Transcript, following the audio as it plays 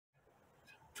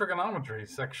Trigonometry,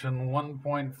 section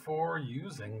 1.4,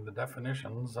 using the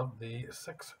definitions of the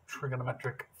 6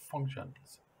 trigonometric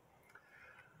functions.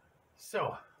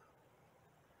 So,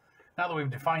 now that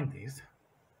we've defined these,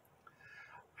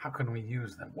 how can we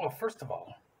use them? Well, first of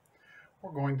all,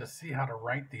 we're going to see how to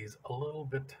write these a little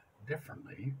bit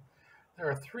differently. There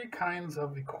are 3 kinds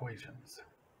of equations.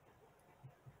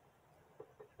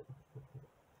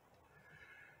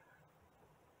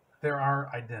 There are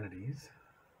identities.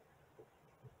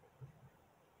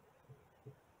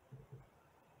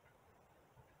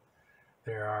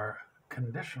 There are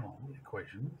conditional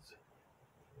equations.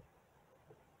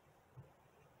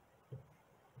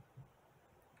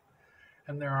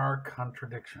 And there are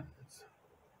contradictions.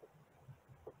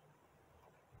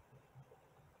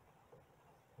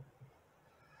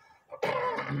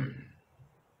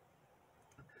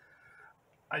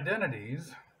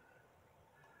 Identities,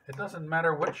 it doesn't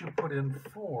matter what you put in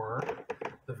for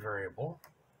the variable,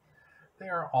 they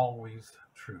are always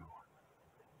true.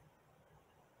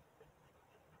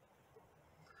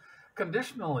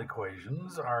 Conditional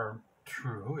equations are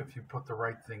true if you put the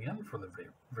right thing in for the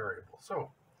variable,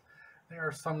 so they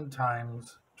are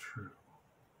sometimes true.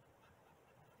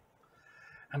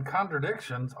 And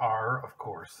contradictions are, of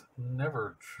course,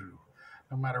 never true.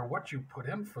 No matter what you put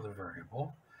in for the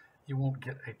variable, you won't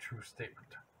get a true statement.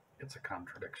 It's a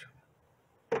contradiction.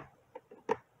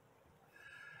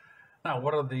 Now,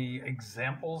 what are the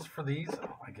examples for these?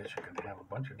 I guess you could have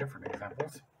a bunch of different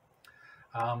examples.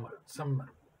 Some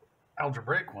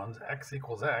algebraic ones, x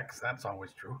equals x, that's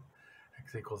always true.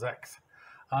 X equals x.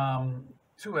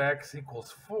 2x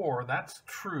equals 4, that's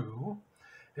true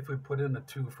if we put in a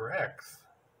 2 for x,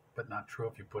 but not true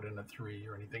if you put in a 3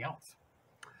 or anything else.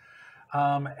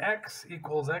 X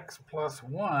equals x plus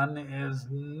 1 is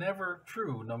never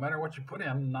true. No matter what you put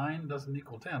in, 9 doesn't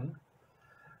equal 10.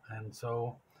 And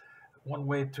so one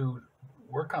way to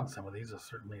work on some of these is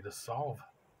certainly to solve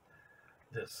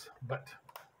this. But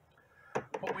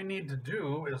what we need to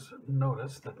do is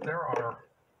notice that there are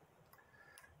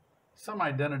some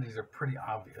identities are pretty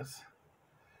obvious,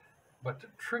 but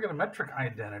trigonometric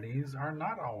identities are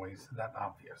not always that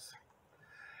obvious.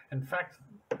 In fact,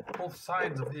 both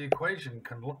sides of the equation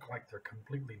can look like they're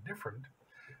completely different,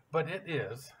 but it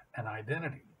is an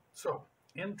identity. So,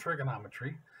 in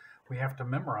trigonometry, we have to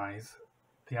memorize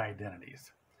the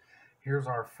identities. Here's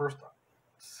our first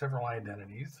several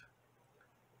identities.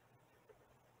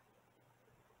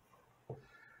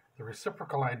 The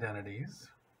reciprocal identities.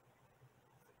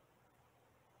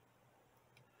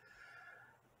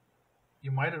 You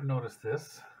might have noticed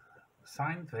this,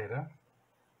 sine theta,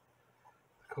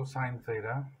 cosine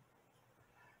theta,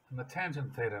 and the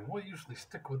tangent theta. And we'll usually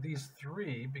stick with these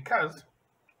 3 because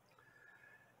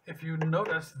if you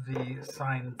notice the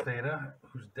sine theta,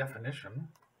 whose definition,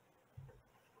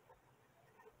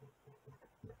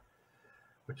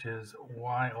 which is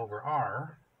y over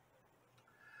r,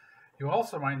 you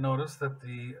also might notice that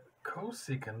the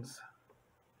cosecant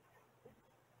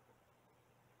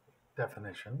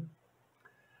definition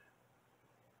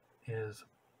is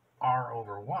r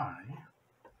over y,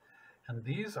 and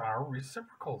these are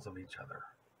reciprocals of each other.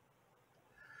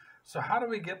 So how do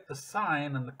we get the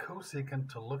sine and the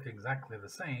cosecant to look exactly the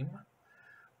same?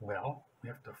 Well, we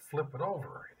have to flip it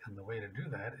over, and the way to do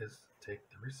that is take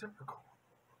the reciprocal.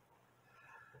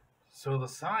 So the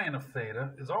sine of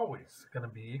theta is always going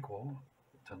to be equal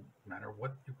to, no matter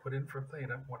what you put in for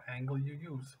theta, what angle you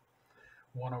use,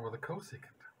 1 over the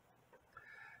cosecant.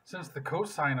 Since the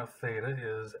cosine of theta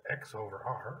is x over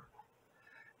r,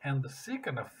 and the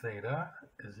secant of theta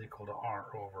is equal to r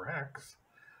over x,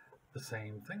 the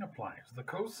same thing applies. The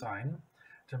cosine,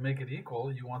 to make it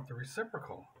equal, you want the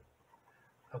reciprocal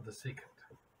of the secant.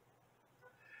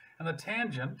 And the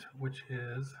tangent, which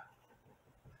is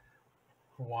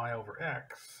y over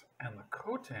x, and the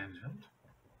cotangent,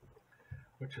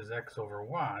 which is x over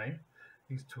y,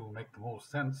 these two make the most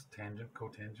sense, tangent,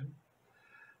 cotangent.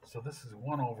 So this is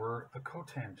 1 over the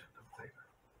cotangent of theta.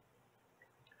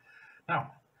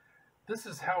 Now, this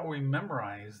is how we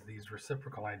memorize these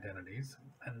reciprocal identities,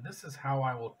 and this is how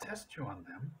I will test you on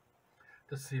them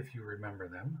to see if you remember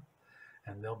them.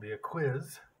 And there'll be a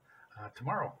quiz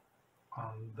tomorrow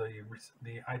on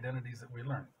the identities that we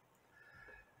learn.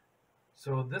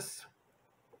 So this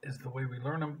is the way we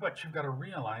learn them, but you've got to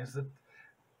realize that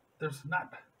there's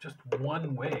not just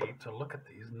one way to look at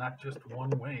these, not just one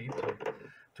way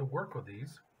to work with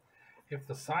these. If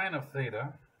the sine of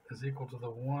theta is equal to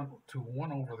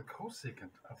 1 over the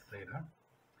cosecant of theta,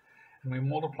 and we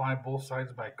multiply both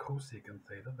sides by cosecant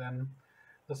theta, then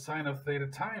the sine of theta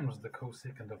times the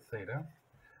cosecant of theta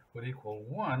would equal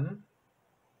 1,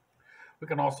 We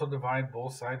can also divide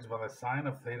both sides by the sine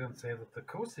of theta and say that the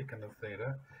cosecant of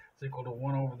theta is equal to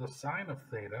 1 over the sine of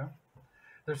theta.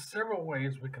 There's several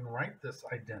ways we can write this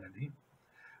identity,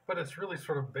 but it's really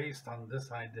sort of based on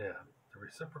this idea. The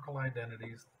reciprocal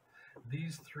identities,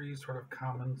 these three sort of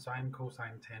common, sine,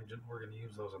 cosine, tangent, we're going to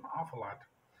use those an awful lot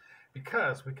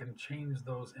because we can change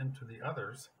those into the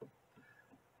others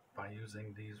by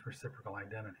using these reciprocal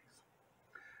identities.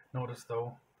 Notice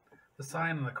though, the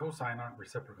sine and the cosine aren't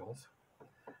reciprocals.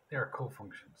 They are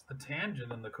cofunctions. The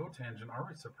tangent and the cotangent are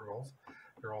reciprocals.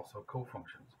 They're also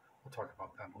cofunctions. We'll talk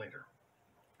about that later.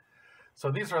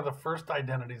 So these are the first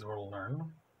identities we'll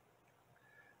learn,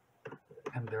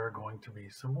 and there are going to be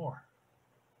some more.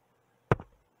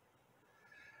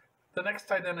 The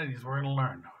next identities we're going to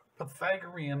learn,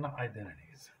 Pythagorean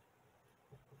identities.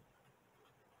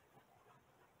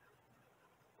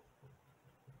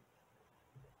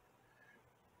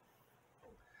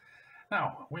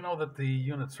 Now, we know that the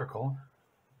unit circle,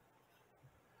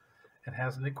 it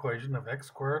has an equation of x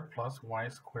squared plus y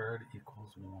squared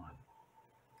equals 1.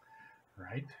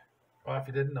 Right? Well, if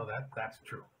you didn't know that, that's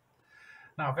true.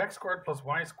 Now, if x squared plus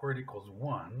y squared equals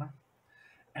 1,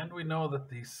 and we know that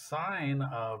the sine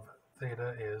of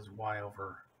theta is y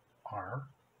over r,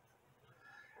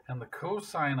 and the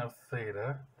cosine of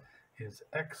theta is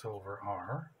x over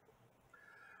r,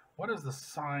 what is the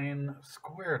sine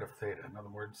squared of theta? In other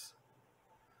words,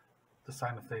 the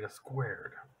sine of theta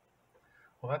squared.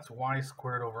 Well, that's y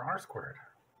squared over r squared.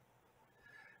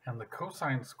 And the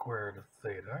cosine squared of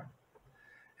theta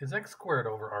is x squared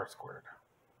over r squared.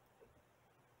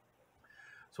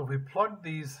 So if we plug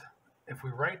these, if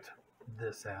we write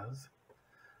this as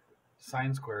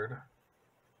sine squared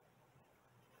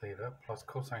theta plus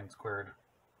cosine squared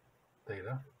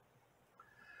theta,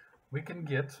 we can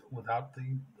get, without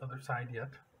the other side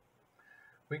yet,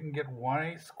 we can get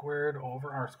y squared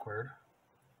over r squared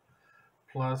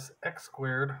plus x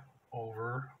squared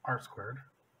over r squared,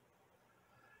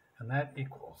 and that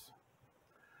equals,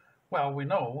 well, we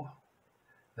know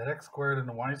that x squared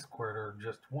and y squared are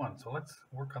just 1, so let's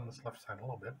work on this left side a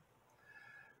little bit.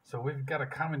 So we've got a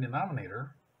common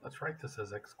denominator. Let's write this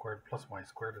as x squared plus y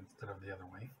squared instead of the other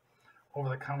way, over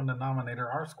the common denominator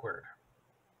r squared.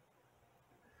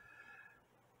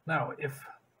 Now,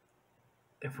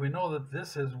 if we know that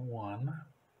this is 1,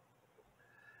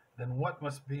 then what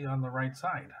must be on the right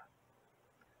side?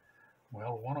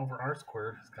 Well, 1 over r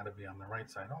squared has got to be on the right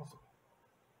side also.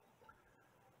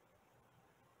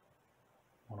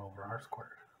 1 over r squared.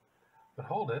 But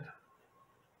hold it.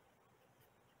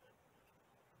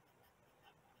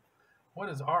 What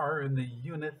is r in the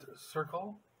unit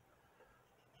circle?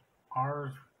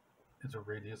 R is a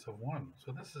radius of 1.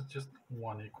 So this is just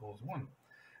 1 equals 1.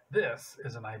 This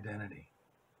is an identity.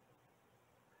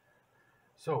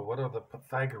 So what are the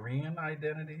Pythagorean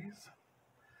identities?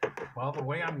 Well, the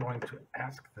way I'm going to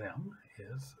ask them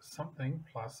is something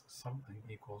plus something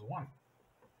equals 1.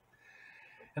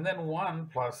 And then 1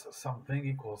 plus something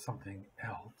equals something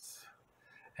else.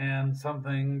 And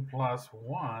something plus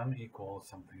 1 equals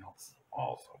something else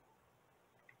also.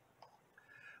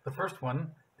 The first one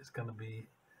is going to be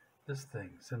this thing.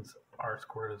 Since r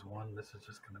squared is 1, this is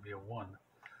just going to be a 1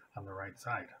 on the right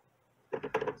side.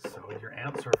 So your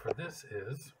answer for this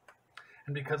is,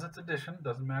 and because it's addition,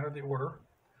 doesn't matter the order,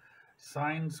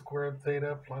 sine squared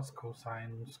theta plus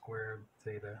cosine squared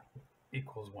theta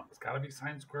equals 1. It's got to be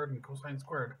sine squared and cosine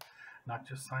squared, not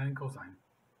just sine and cosine.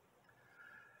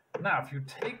 Now, if you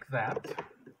take that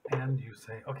and you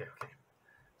say, okay,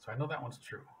 so I know that one's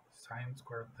true. Sine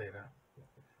squared theta,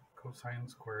 cosine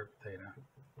squared theta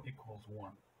equals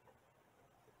 1.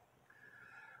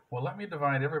 Well, let me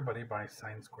divide everybody by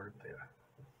sine squared theta.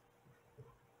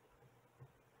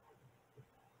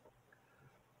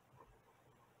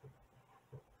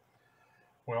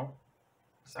 Well,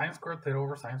 sine squared theta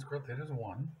over sine squared theta is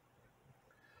 1.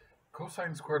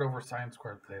 Cosine squared over sine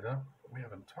squared theta, we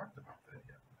haven't talked about that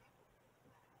yet.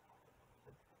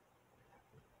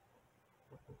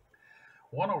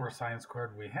 1 over sine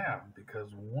squared we have,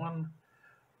 because 1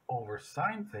 over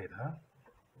sine theta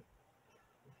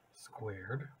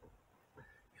squared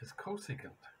is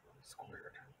cosecant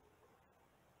squared.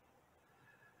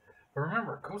 But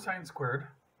remember, cosine squared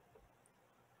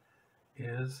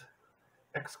is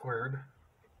x squared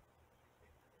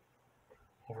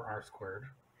over r squared,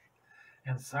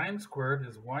 and sine squared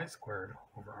is y squared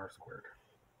over r squared.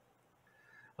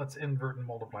 Let's invert and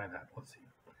multiply that. Let's see.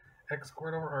 X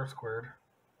squared over r squared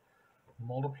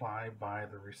multiply by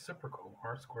the reciprocal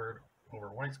r squared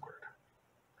over y squared.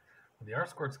 When the r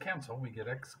squareds cancel, we get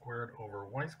x squared over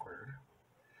y squared,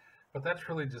 but that's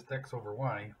really just x over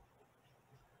y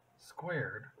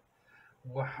squared.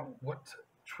 What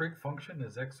trig function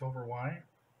is x over y?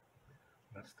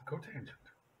 That's the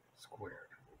cotangent squared.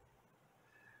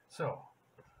 So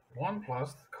 1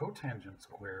 plus the cotangent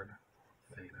squared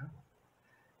theta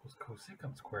equals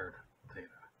cosecant squared theta.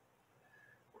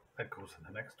 That goes in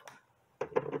the next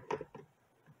one.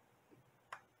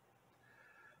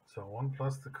 So 1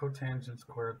 plus the cotangent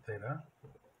squared theta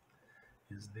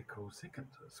is the cosecant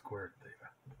squared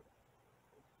theta.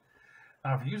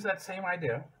 Now if you use that same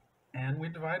idea and we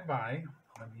divide by,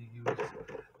 let me use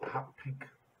hot pink,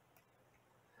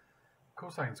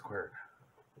 cosine squared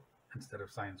instead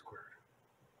of sine squared.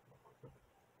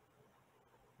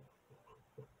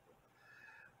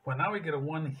 Well, now we get a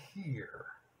 1 here.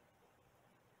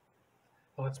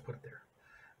 Well, let's put it there.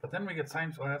 But then we get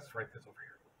sine, so let's write this over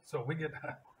here. So we get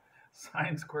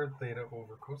sine squared theta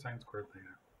over cosine squared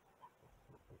theta.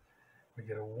 We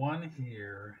get a 1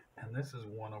 here, and this is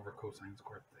 1 over cosine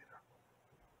squared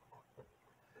theta.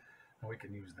 And we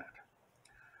can use that.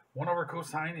 1 over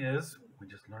cosine is, we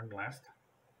just learned last,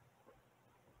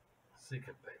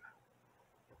 secant theta.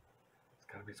 It's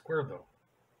got to be squared though.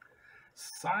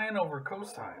 Sine over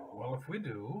cosine. Well, if we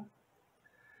do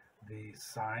the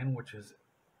sine, which is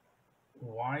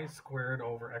y squared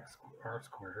over r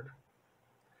squared,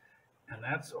 and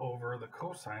that's over the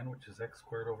cosine, which is x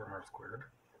squared over r squared.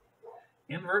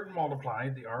 Invert and multiply,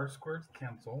 the r squareds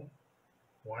cancel.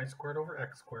 Y squared over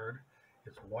x squared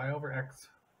is y over x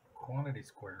quantity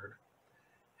squared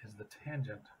is the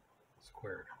tangent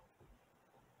squared.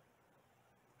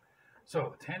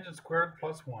 So the tangent squared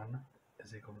plus 1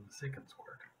 is equal to the secant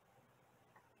squared.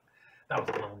 That was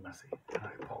a little messy, and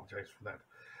I apologize for that.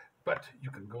 But you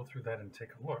can go through that and take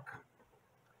a look.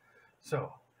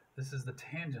 So this is the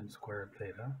tangent squared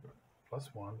theta plus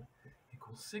 1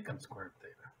 equals secant squared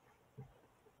theta.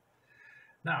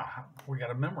 Now, we got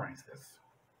to memorize this.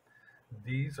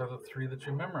 These are the 3 that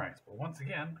you memorize. But once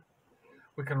again,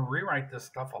 we can rewrite this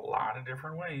stuff a lot of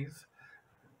different ways.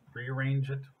 Rearrange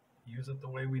it, use it the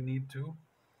way we need to.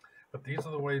 But these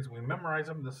are the ways we memorize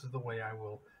them. This is the way I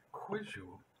will quiz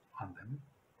you on them.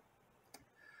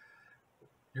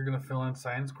 You're going to fill in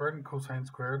sine squared and cosine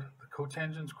squared, the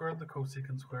cotangent squared, the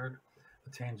cosecant squared,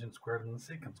 the tangent squared, and the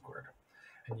secant squared.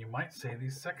 And you might say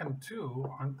these second 2,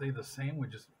 aren't they the same? We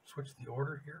just switch the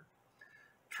order here.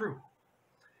 True.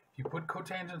 If you put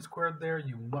cotangent squared there,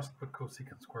 you must put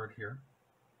cosecant squared here.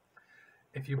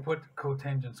 If you put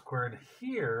cotangent squared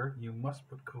here, you must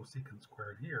put cosecant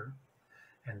squared here.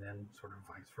 And then sort of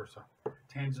vice versa.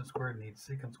 Tangent squared needs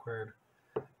secant squared.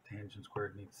 Tangent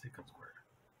squared needs secant squared.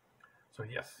 So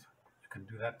yes, you can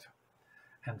do that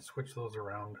and switch those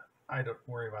around. I don't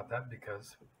worry about that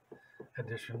because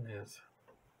addition is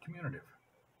commutative.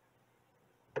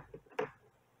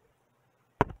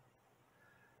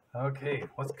 Okay,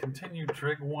 let's continue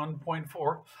trig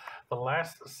 1.4, the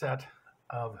last set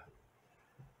of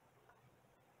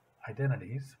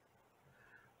identities,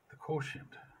 the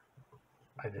quotient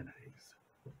identities.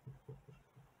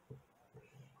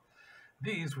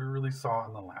 These we really saw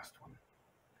in the last one.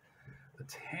 The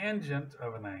tangent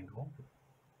of an angle,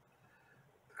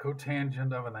 the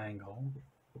cotangent of an angle,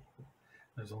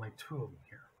 there's only 2 of them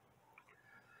here.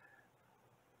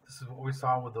 This is what we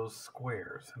saw with those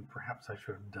squares, and perhaps I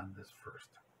should have done this first.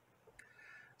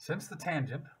 Since the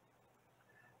tangent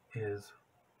is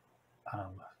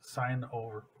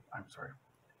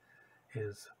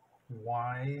is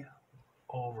y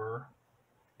over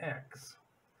x,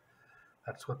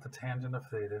 that's what the tangent of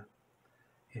theta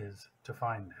is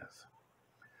defined as.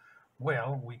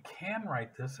 Well, we can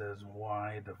write this as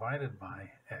y divided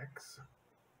by x,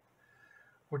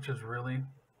 which is really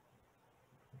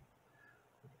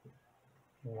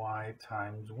y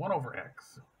times 1 over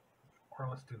x, or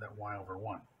let's do that y over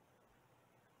 1.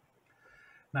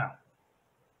 Now,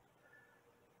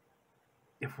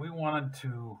 if we wanted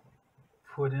to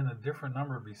put in a different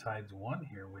number besides 1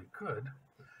 here, we could,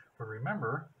 but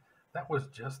remember, that was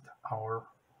just our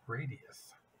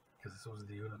radius, because this was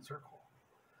the unit circle.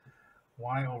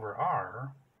 Y over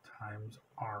r times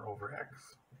r over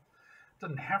x. It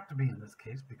doesn't have to be in this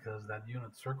case because that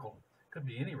unit circle could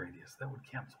be any radius. That would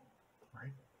cancel,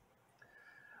 right?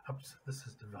 Oops, this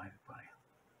is divided by.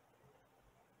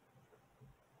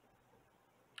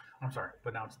 I'm sorry,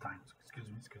 but now it's times. Excuse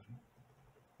me.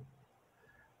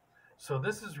 So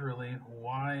this is really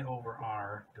y over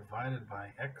r divided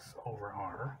by x over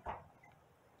r.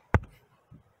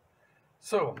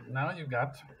 So now you've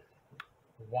got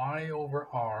y over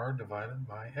r divided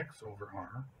by x over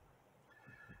r,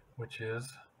 which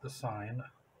is the sine,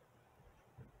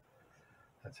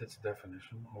 that's its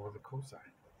definition, over the cosine.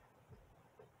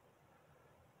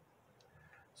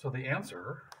 So the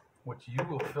answer what you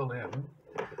will fill in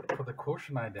for the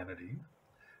quotient identity.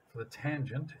 For the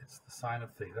tangent, it's the sine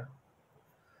of theta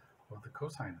or the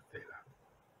cosine of theta.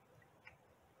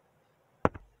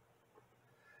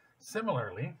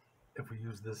 Similarly, if we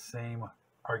use this same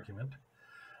argument,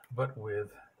 but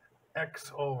with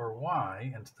x over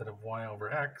y instead of y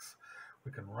over x,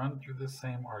 we can run through this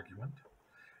same argument,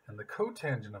 and the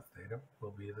cotangent of theta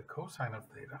will be the cosine of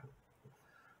theta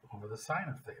over the sine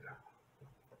of theta.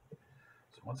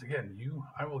 So once again,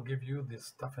 I will give you this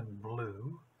stuff in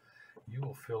blue. You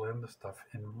will fill in the stuff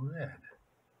in red.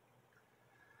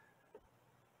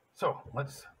 So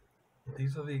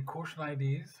these are the quotient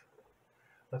IDs.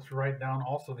 Let's write down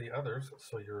also the others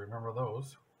so you remember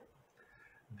those.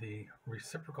 The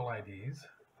reciprocal IDs.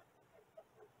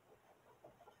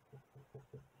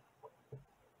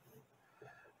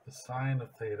 The sine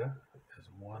of theta is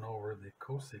 1 over the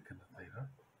cosecant of theta.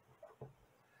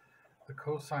 The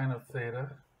cosine of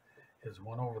theta is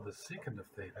 1 over the secant of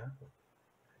theta.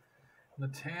 And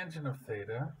the tangent of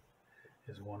theta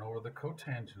is 1 over the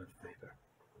cotangent of theta.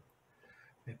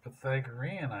 The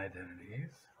Pythagorean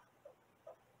identities,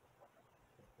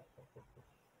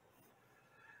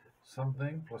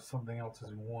 something plus something else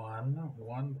is 1.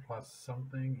 1 plus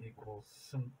something equals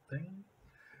something.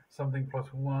 Something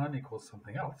plus 1 equals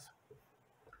something else.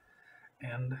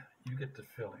 And you get to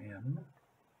fill in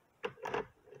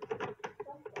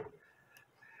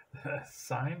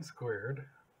sine squared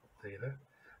theta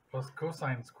plus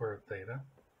cosine squared theta.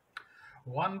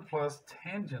 1 plus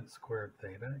tangent squared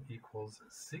theta equals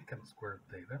secant squared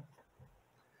theta.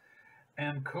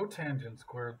 And cotangent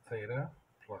squared theta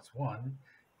plus 1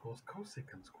 equals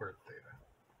cosecant squared theta.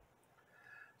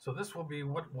 So this will be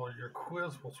what your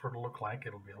quiz will sort of look like.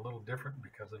 It'll be a little different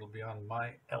because it'll be on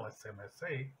my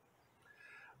LSMSA,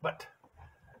 but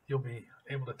you'll be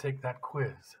able to take that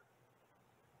quiz.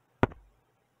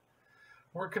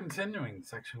 We're continuing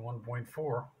section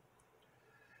 1.4.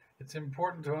 It's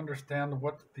important to understand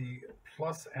what the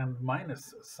plus and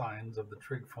minus signs of the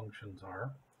trig functions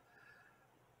are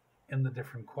in the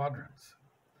different quadrants,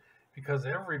 because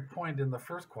every point in the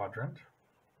first quadrant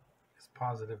is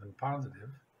positive and positive,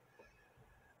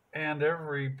 and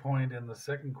every point in the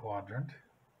second quadrant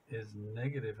is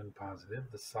negative and positive,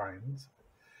 the signs.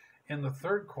 In the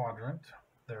third quadrant,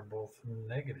 they're both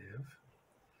negative,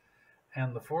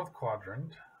 and the fourth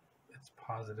quadrant, it's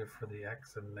positive for the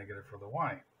x and negative for the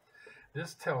y.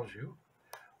 This tells you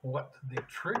what the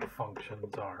trig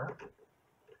functions are.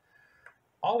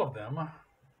 All of them are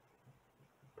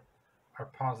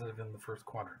positive in the first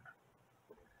quadrant.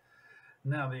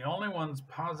 Now, the only ones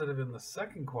positive in the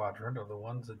second quadrant are the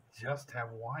ones that just have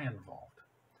y involved.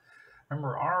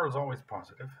 Remember, r is always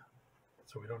positive,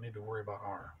 so we don't need to worry about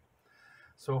r.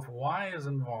 So if y is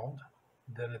involved,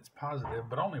 then it's positive,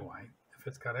 but only y. If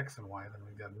it's got x and y, then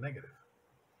we've got negative,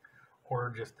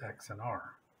 or just x and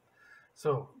r.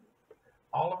 So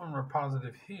all of them are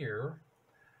positive here.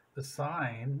 The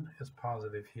sine is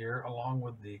positive here, along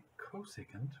with the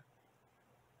cosecant,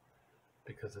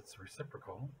 because it's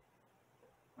reciprocal.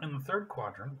 In the third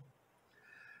quadrant,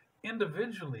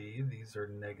 individually these are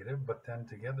negative, but then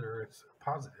together it's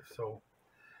positive. So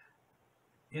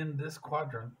in this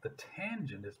quadrant, the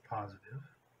tangent is positive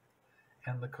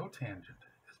and the cotangent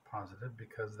is positive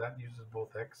because that uses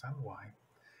both x and y.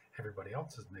 Everybody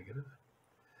else is negative.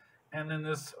 And in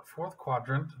this fourth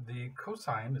quadrant, the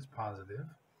cosine is positive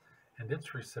and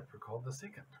its reciprocal, the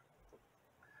secant.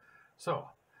 So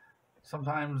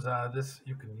sometimes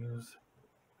you can use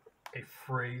a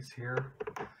phrase here.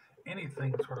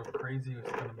 Anything sort of crazy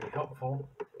is going to be helpful,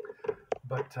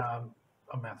 but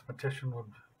a mathematician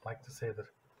would like to say that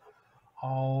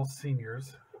all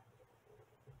seniors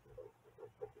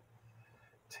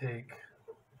take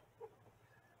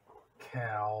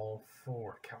Calc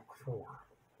 4.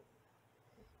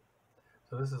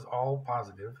 So this is all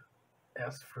positive.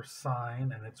 S for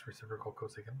sine and its reciprocal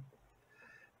cosecant.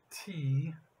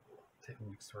 T,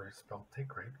 spelled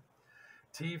take right.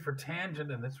 T for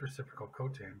tangent and its reciprocal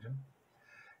cotangent.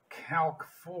 Calc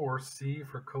 4, C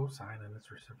for cosine and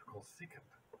its reciprocal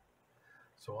secant.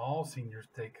 So all seniors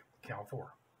take Calc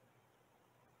 4.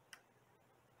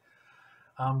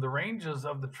 The ranges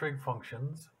of the trig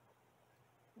functions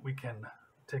we can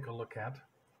take a look at.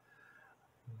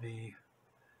 The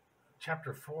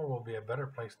chapter 4 will be a better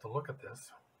place to look at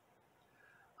this.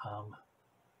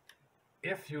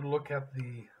 If you look at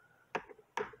the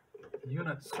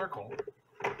unit circle,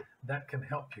 that can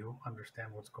help you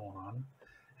understand what's going on,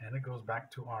 and it goes back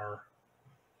to our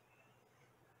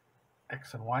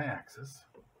x and y axis.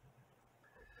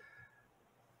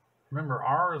 Remember,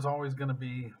 r is always going to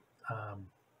be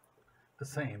the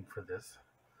same for this.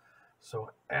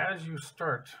 So as you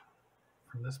start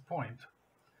from this point,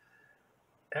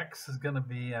 x is going to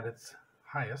be at its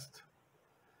highest,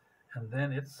 and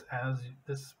then as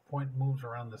this point moves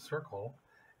around the circle,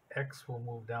 x will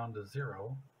move down to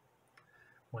 0.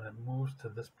 When it moves to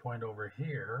this point over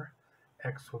here,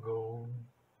 x will go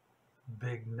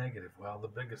big negative. Well, the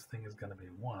biggest thing is going to be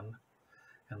 1,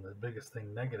 and the biggest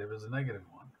thing negative is a negative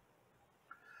 1.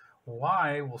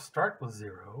 Y will start with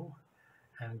 0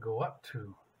 and go up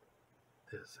to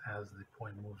this as the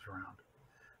point moves around,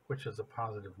 which is a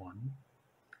positive 1.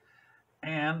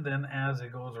 And then as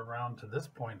it goes around to this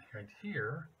point right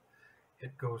here,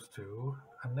 it goes to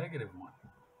a negative 1.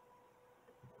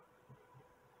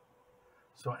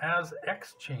 So as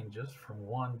x changes from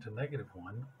 1 to negative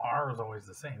 1, r is always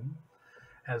the same.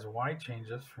 As y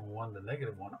changes from 1 to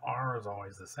negative 1, r is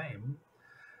always the same.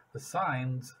 The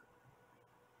signs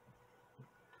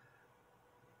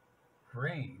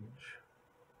range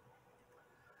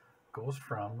goes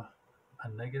from a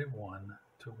negative 1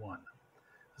 to 1.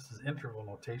 This is interval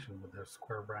notation with their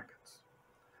square brackets.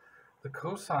 The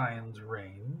cosine's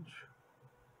range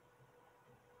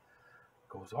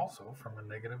goes also from a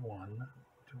negative 1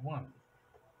 to 1.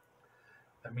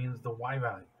 That means the y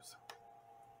values.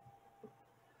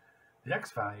 The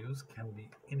x values can be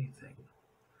anything.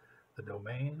 The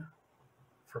domain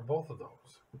for both of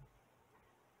those.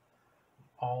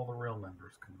 All the real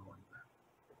numbers can go in there.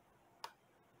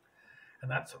 And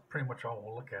that's pretty much all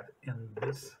we'll look at in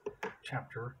this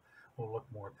chapter. We'll look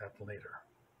more at that later.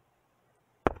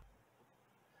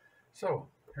 So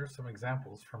here's some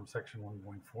examples from section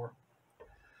 1.4.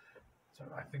 So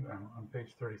I think on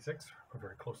page 36, we're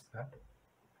very close to that.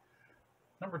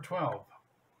 Number 12,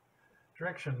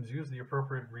 directions use the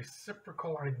appropriate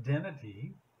reciprocal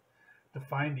identity to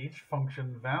find each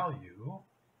function value.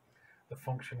 The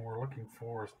function we're looking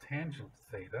for is tangent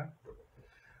theta.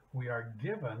 We are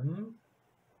given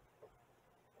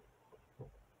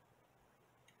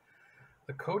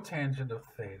the cotangent of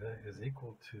theta is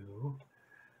equal to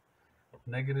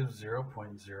negative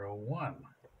 0.01.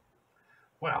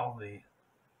 Well, the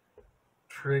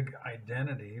trig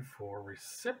identity for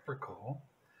reciprocal,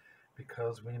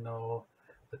 because we know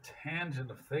the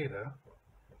tangent of theta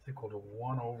is equal to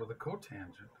 1 over the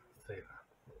cotangent of theta.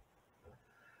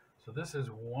 So this is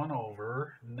 1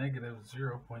 over negative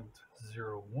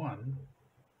 0.01.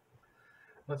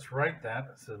 Let's write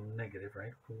that as a negative,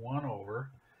 right? 1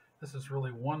 over, this is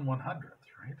really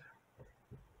 1/100th, right?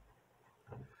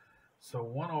 So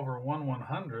 1 over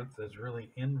 1/100th is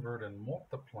really invert and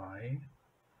multiply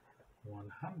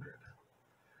 100.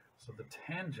 So the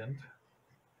tangent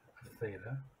of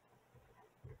theta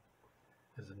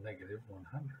is a negative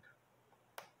 100.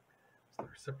 It's the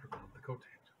reciprocal of the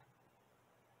cotangent.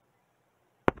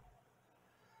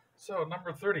 So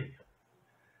number 30,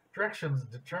 directions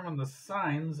determine the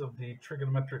signs of the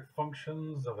trigonometric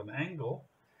functions of an angle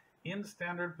in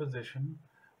standard position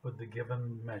with the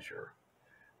given measure.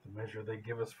 The measure they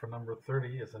give us for number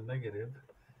 30 is a negative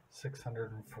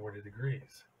 640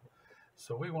 degrees.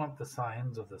 So we want the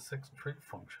signs of the 6 trig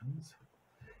functions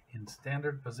in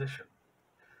standard position.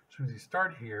 So as you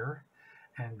start here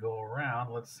and go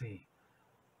around, let's see,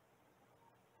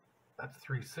 that's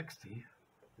 360.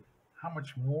 How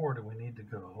much more do we need to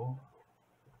go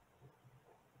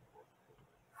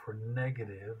for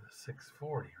negative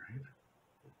 640, right?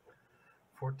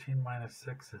 14 minus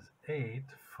 6 is 8.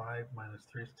 5 minus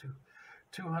 3 is 2.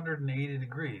 280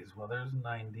 degrees. Well, there's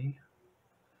 90.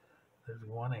 There's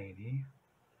 180.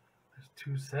 There's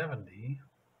 270.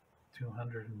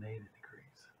 280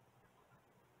 degrees.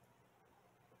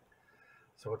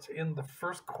 So it's in the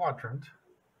first quadrant.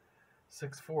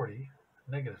 640,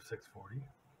 negative 640,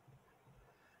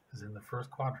 is in the first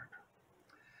quadrant.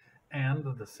 And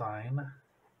the sign,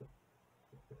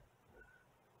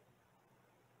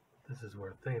 this is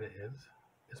where theta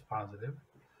is positive.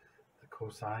 The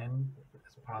cosine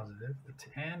is positive. The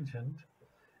tangent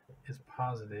is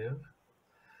positive.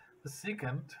 The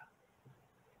secant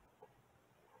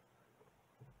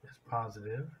is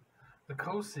positive. The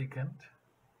cosecant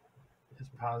is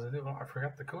positive. Oh, I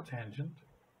forgot the cotangent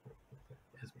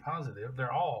is positive.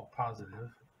 They're all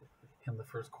positive in the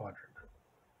first quadrant.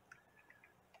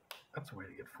 That's a way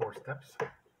to get 4 steps.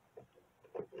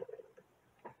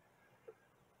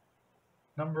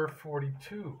 Number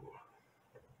 42.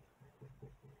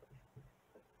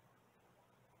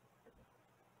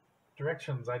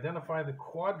 Directions identify the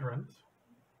quadrant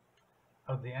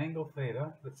of the angle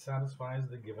theta that satisfies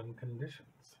the given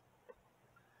conditions.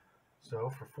 So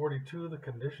for 42, the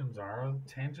conditions are the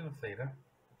tangent of theta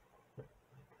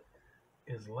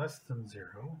is less than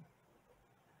 0,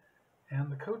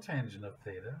 and the cotangent of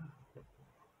theta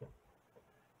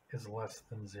is less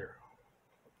than 0.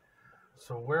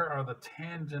 So where are the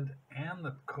tangent and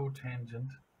the cotangent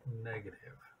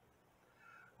negative?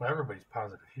 Well, everybody's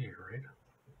positive here, right?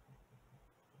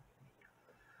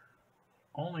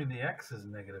 Only the x is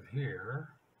negative here,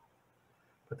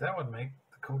 but that would make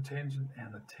the cotangent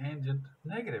and the tangent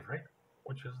negative, right?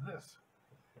 Which is this.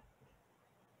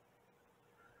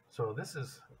 So this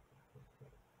is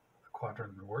a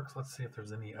quadrant that works. Let's see if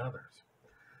there's any others.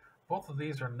 Both of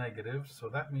these are negative, so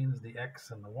that means the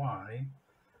x and the y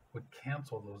would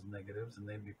cancel those negatives and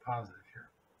they'd be positive here.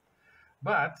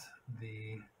 But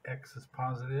the x is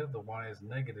positive, the y is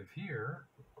negative here,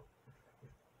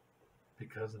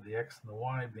 because of the x and the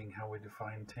y being how we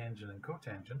define tangent and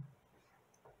cotangent.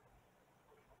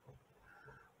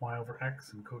 Y over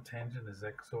x and cotangent is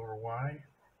x over y.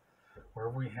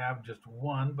 Wherever we have just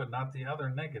one but not the other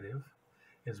negative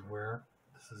is where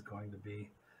this is going to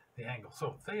be the angle.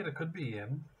 So theta could be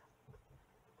in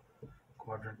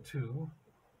quadrant 2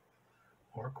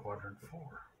 or quadrant 4.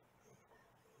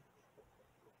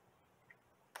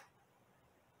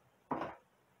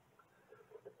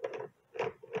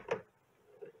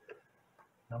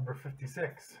 Number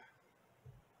 56.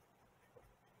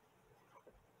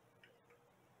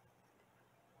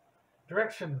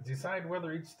 Directions. Decide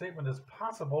whether each statement is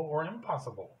possible or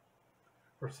impossible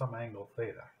for some angle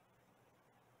theta.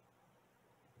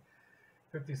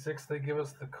 56, they give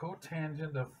us the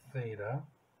cotangent of theta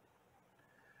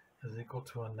is equal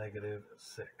to a negative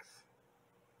 6.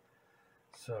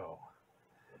 So,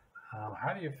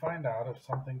 how do you find out if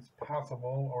something's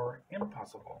possible or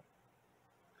impossible?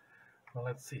 Well,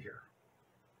 let's see here.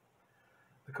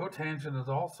 The cotangent is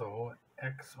also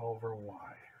x over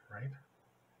y, right?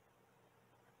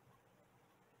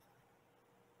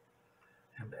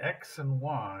 And x and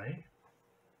y,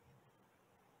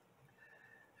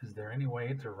 is there any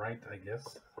way to write, I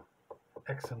guess,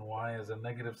 x and y as a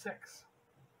negative 6?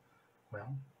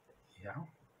 Well, yeah.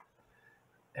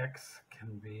 X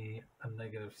can be a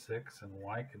negative 6 and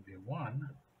y could be 1.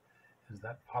 Is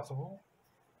that possible?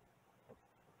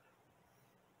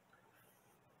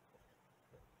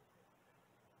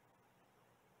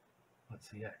 Let's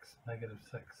see, x, negative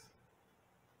 6.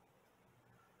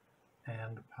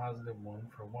 And positive 1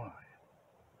 for y.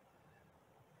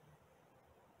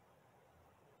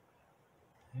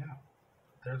 Yeah,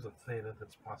 there's a theta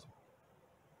that's possible.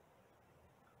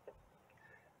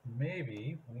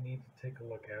 Maybe we need to take a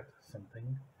look at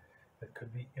something that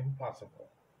could be impossible.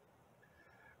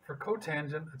 For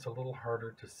cotangent, it's a little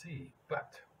harder to see,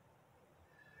 but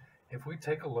if we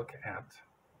take a look at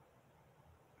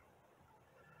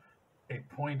a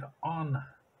point on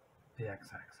the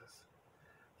x-axis,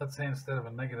 let's say instead of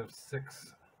a negative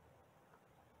 6,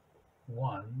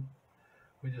 1,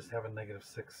 we just have a negative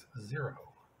 6, 0.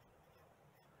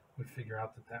 We figure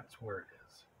out that that's where it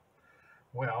is.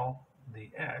 Well, the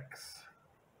x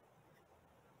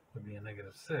would be a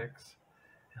negative 6,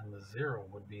 and the 0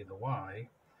 would be the y,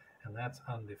 and that's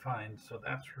undefined, so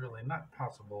that's really not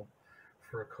possible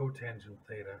for a cotangent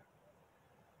theta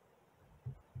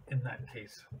in that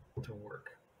case to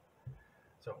work.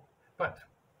 So, but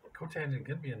cotangent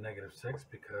can be a negative 6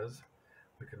 because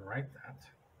we can write that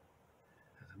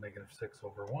as a negative 6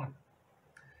 over 1,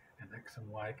 and x and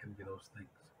y can be those things.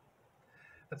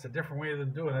 That's a different way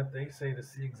than doing it. They say to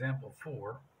see example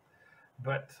 4,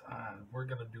 but we're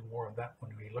going to do more of that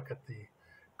when we look at the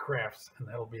graphs, and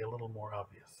that'll be a little more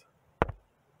obvious.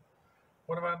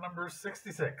 What about number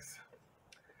 66?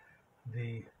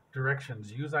 The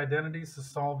directions. Use identities to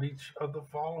solve each of the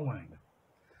following.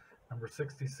 Number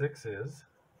 66 is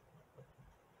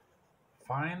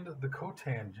find the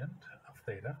cotangent of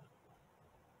theta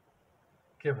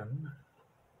given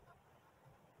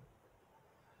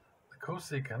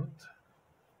cosecant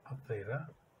of theta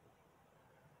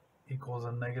equals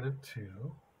a negative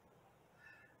 2,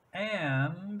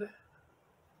 and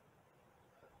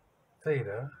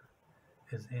theta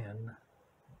is in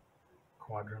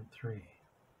quadrant 3.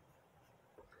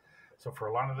 So for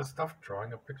a lot of this stuff,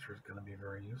 drawing a picture is going to be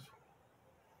very useful.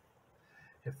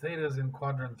 If theta is in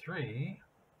quadrant 3,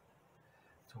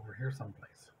 it's over here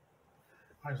someplace.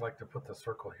 I always like to put the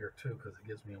circle here too because it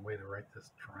gives me a way to write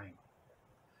this triangle.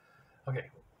 Okay,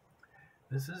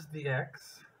 this is the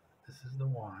x, this is the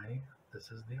y,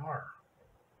 this is the r.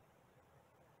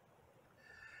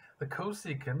 The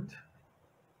cosecant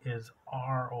is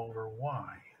r over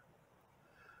y.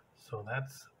 So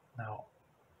that's, now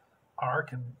r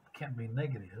can't be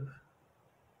negative,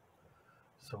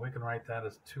 so we can write that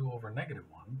as 2 over negative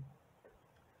 1.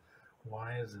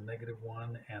 Y is a negative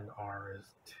 1 and r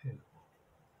is 2.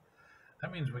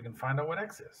 That means we can find out what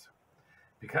x is.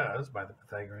 because by the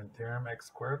Pythagorean theorem, x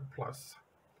squared plus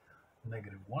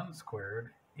negative 1 squared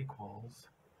equals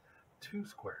 2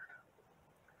 squared.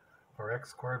 Or x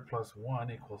squared plus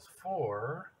 1 equals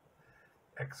 4,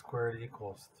 x squared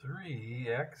equals 3,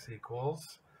 x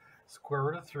equals square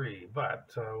root of 3. But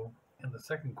in the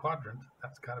second quadrant,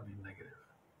 that's got to be negative.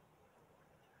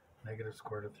 Negative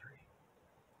square root of 3.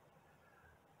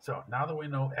 So now that we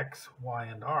know x, y,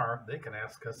 and r, they can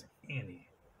ask us any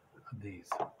of these.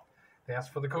 They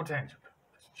ask for the cotangent.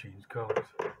 Let's change colors.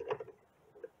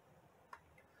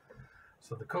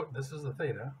 So this is the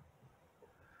theta.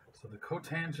 So the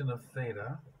cotangent of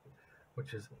theta,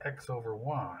 which is x over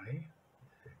y,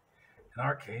 in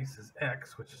our case is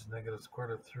x, which is negative square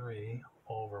root of 3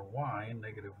 over y,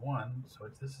 negative 1. So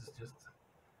this is just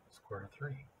square root of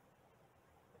 3.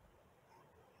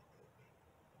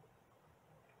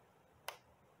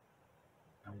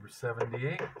 Number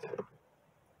 78.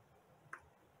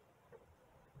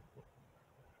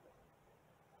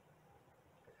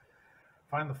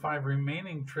 Find the 5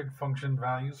 remaining trig function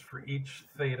values for each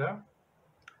theta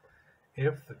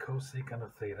if the cosecant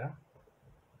of theta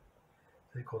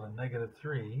is equal to negative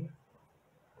 3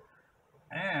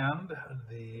 and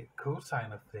the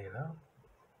cosine of theta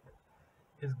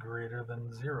is greater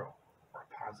than 0, or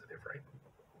positive, right?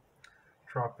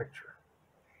 Draw a picture.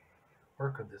 Where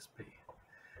could this be?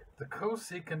 The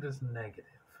cosecant is negative.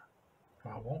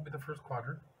 Well, it won't be the first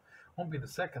quadrant. Won't be the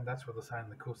second. That's where the sine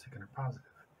and the cosecant are positive.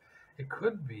 It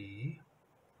could be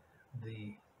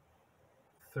the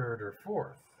third or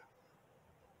fourth.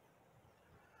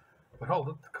 But hold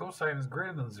it, the cosine is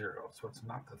greater than 0, so it's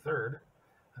not the third.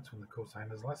 That's when the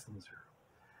cosine is less than 0.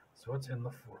 So it's in the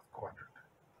fourth quadrant.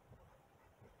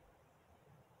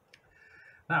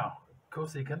 Now,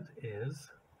 cosecant is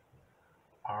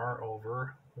r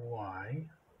over y.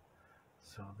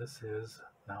 So this is,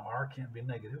 now r can't be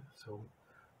negative, so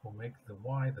we'll make the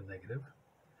y the negative,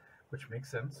 which makes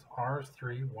sense. R is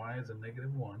 3, y is a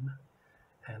negative 1,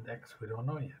 and x we don't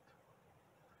know yet.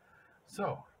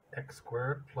 So x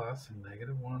squared plus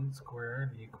negative 1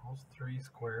 squared equals 3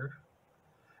 squared.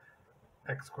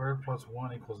 X squared plus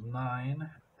 1 equals 9.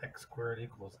 X squared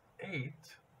equals 8.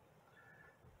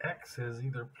 X is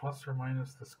either plus or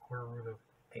minus the square root of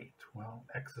 8. Well,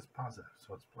 x is positive,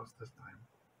 so it's plus this time.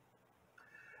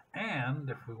 And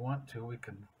if we want to, we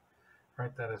can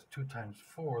write that as 2 times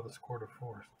 4. The square root of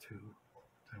 4 is 2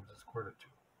 times the square root of 2.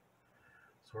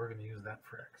 So we're going to use that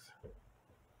for x.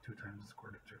 2 times the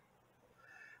square root of 2. It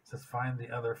says find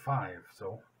the other 5.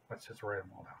 So let's just write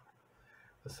them all down.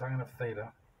 The sine of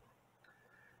theta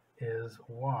is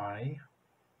y.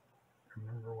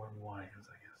 Remember what y is,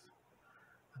 I guess.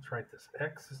 Let's write this.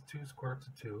 X is 2 square root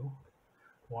of 2.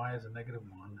 Y is a negative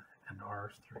 1. And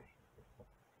r is 3.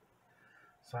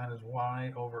 Sine is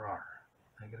y over r.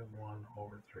 Negative 1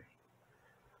 over 3.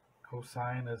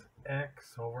 Cosine is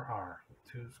x over r.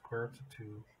 2 square root of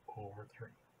 2 over 3.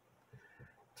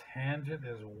 Tangent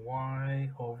is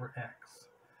y over x.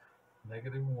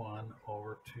 Negative 1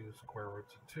 over 2 square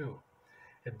roots of 2.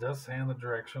 It does say in the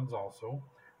directions also,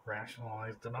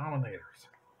 rationalize denominators.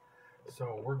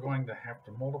 So we're going to have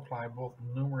to multiply both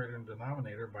numerator and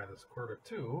denominator by the square root of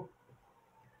 2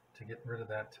 to get rid of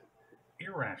that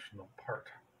irrational part.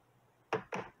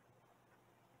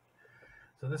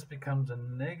 So this becomes a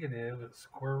negative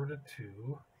square root of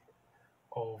 2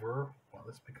 over, well,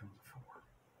 this becomes a 4.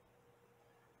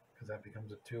 Because that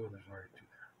becomes a 2 and there's already 2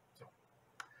 there. So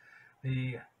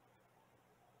the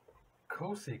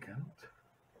cosecant,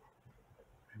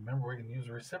 remember we can use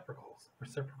reciprocals,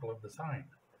 reciprocal of the sine.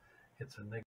 It's a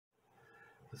negative.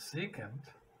 The secant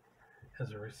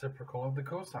is a reciprocal of the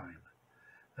cosine.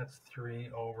 That's 3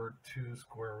 over 2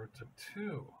 square roots of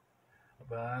 2.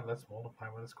 But let's multiply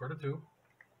by the square root of 2.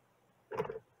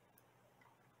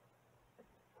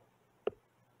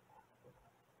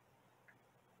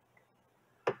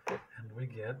 And we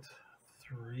get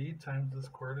 3 times the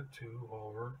square root of 2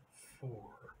 over 4.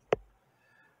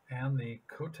 And the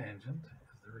cotangent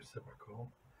is the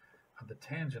reciprocal of the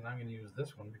tangent. I'm going to use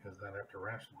this one because I have to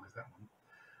rationalize that one.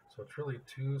 So it's really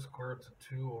 2 square roots of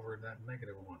 2 over that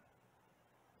negative 1.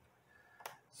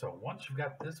 So once you've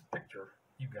got this picture,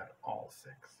 you've got all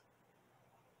 6.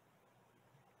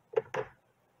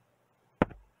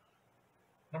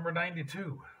 Number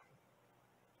 92.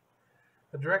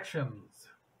 The directions.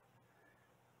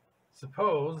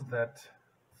 Suppose that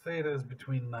theta is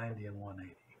between 90 and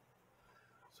 180.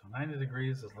 So 90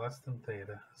 degrees is less than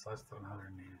theta, is less than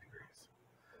 180 degrees.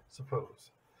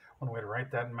 Suppose. One way to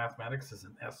write that in mathematics is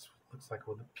an S, looks like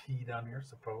with a P down here,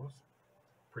 suppose.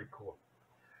 Pretty cool.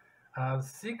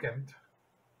 Secant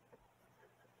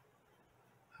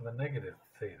of a negative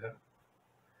theta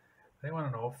They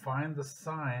want to know, find the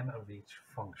sign of each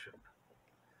function.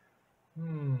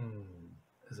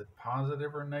 Is it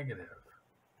positive or negative?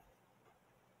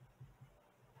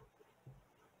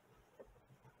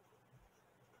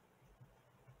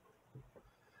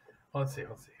 Well, let's see.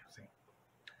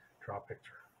 Draw a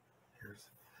picture.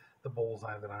 Here's the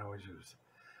bullseye that I always use.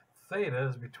 Theta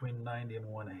is between 90 and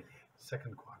 180,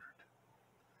 second quadrant.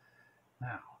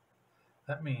 Now,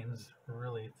 that means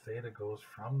really theta goes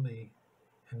from the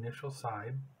initial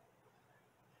side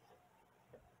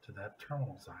to that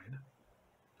terminal side,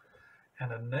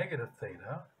 and a negative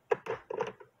theta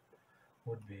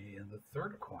would be in the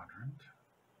third quadrant.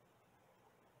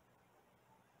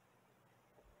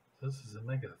 This is a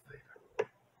negative theta.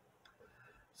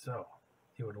 So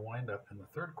you would wind up in the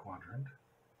third quadrant.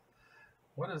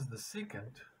 What is the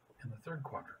secant in the third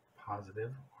quadrant,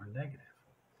 positive or negative?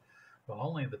 Well,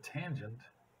 only the tangent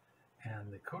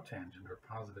and the cotangent are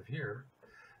positive here.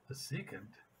 The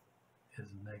secant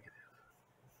is negative.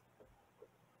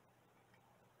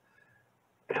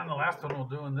 And the last one we'll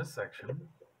do in this section,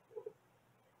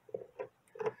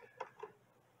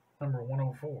 number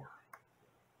 104.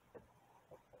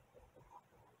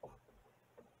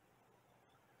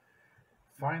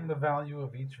 Find the value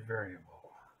of each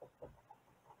variable.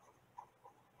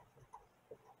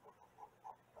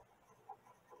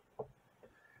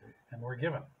 And we're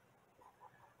given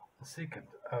the secant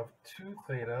of 2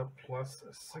 theta plus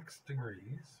 6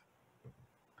 degrees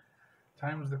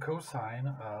times the cosine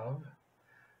of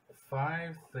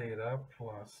 5 theta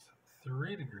plus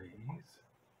 3 degrees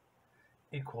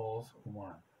equals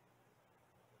 1.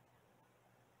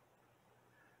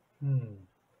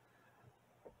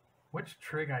 Which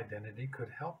trig identity could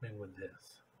help me with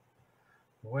this?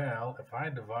 Well, if I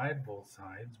divide both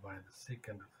sides by the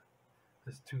secant of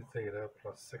this 2 theta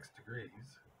plus 6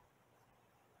 degrees,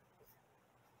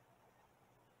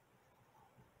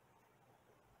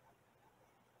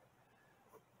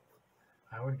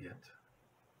 I would get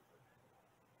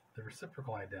the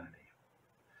reciprocal identity.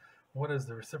 What does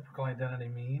the reciprocal identity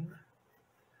mean?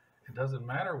 It doesn't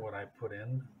matter what I put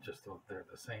in, just so they're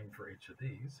the same for each of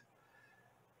these.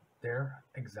 They're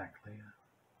exactly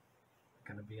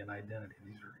going to be an identity.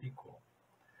 These are equal.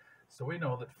 So we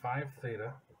know that 5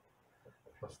 theta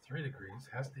plus 3 degrees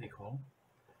has to equal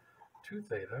 2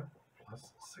 theta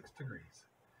plus 6 degrees.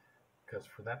 Because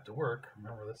for that to work,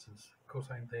 remember this is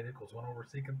cosine theta equals 1 over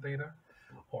secant theta,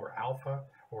 or alpha,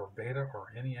 or beta,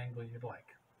 or any angle you'd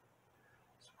like.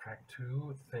 Subtract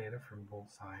 2 theta from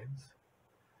both sides.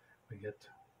 We get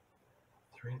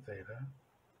 3 theta.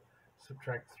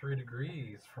 Subtract 3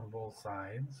 degrees from both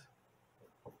sides.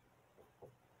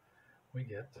 We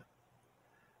get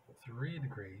 3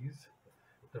 degrees.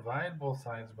 Divide both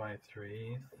sides by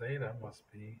 3. Theta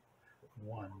must be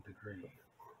 1 degree.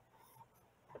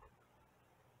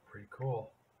 Pretty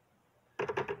cool.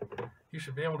 You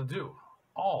should be able to do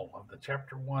all of the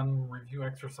Chapter 1 review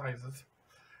exercises.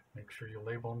 Make sure you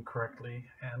label them correctly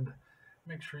and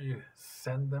make sure you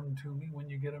send them to me when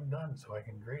you get them done so I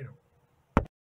can grade them.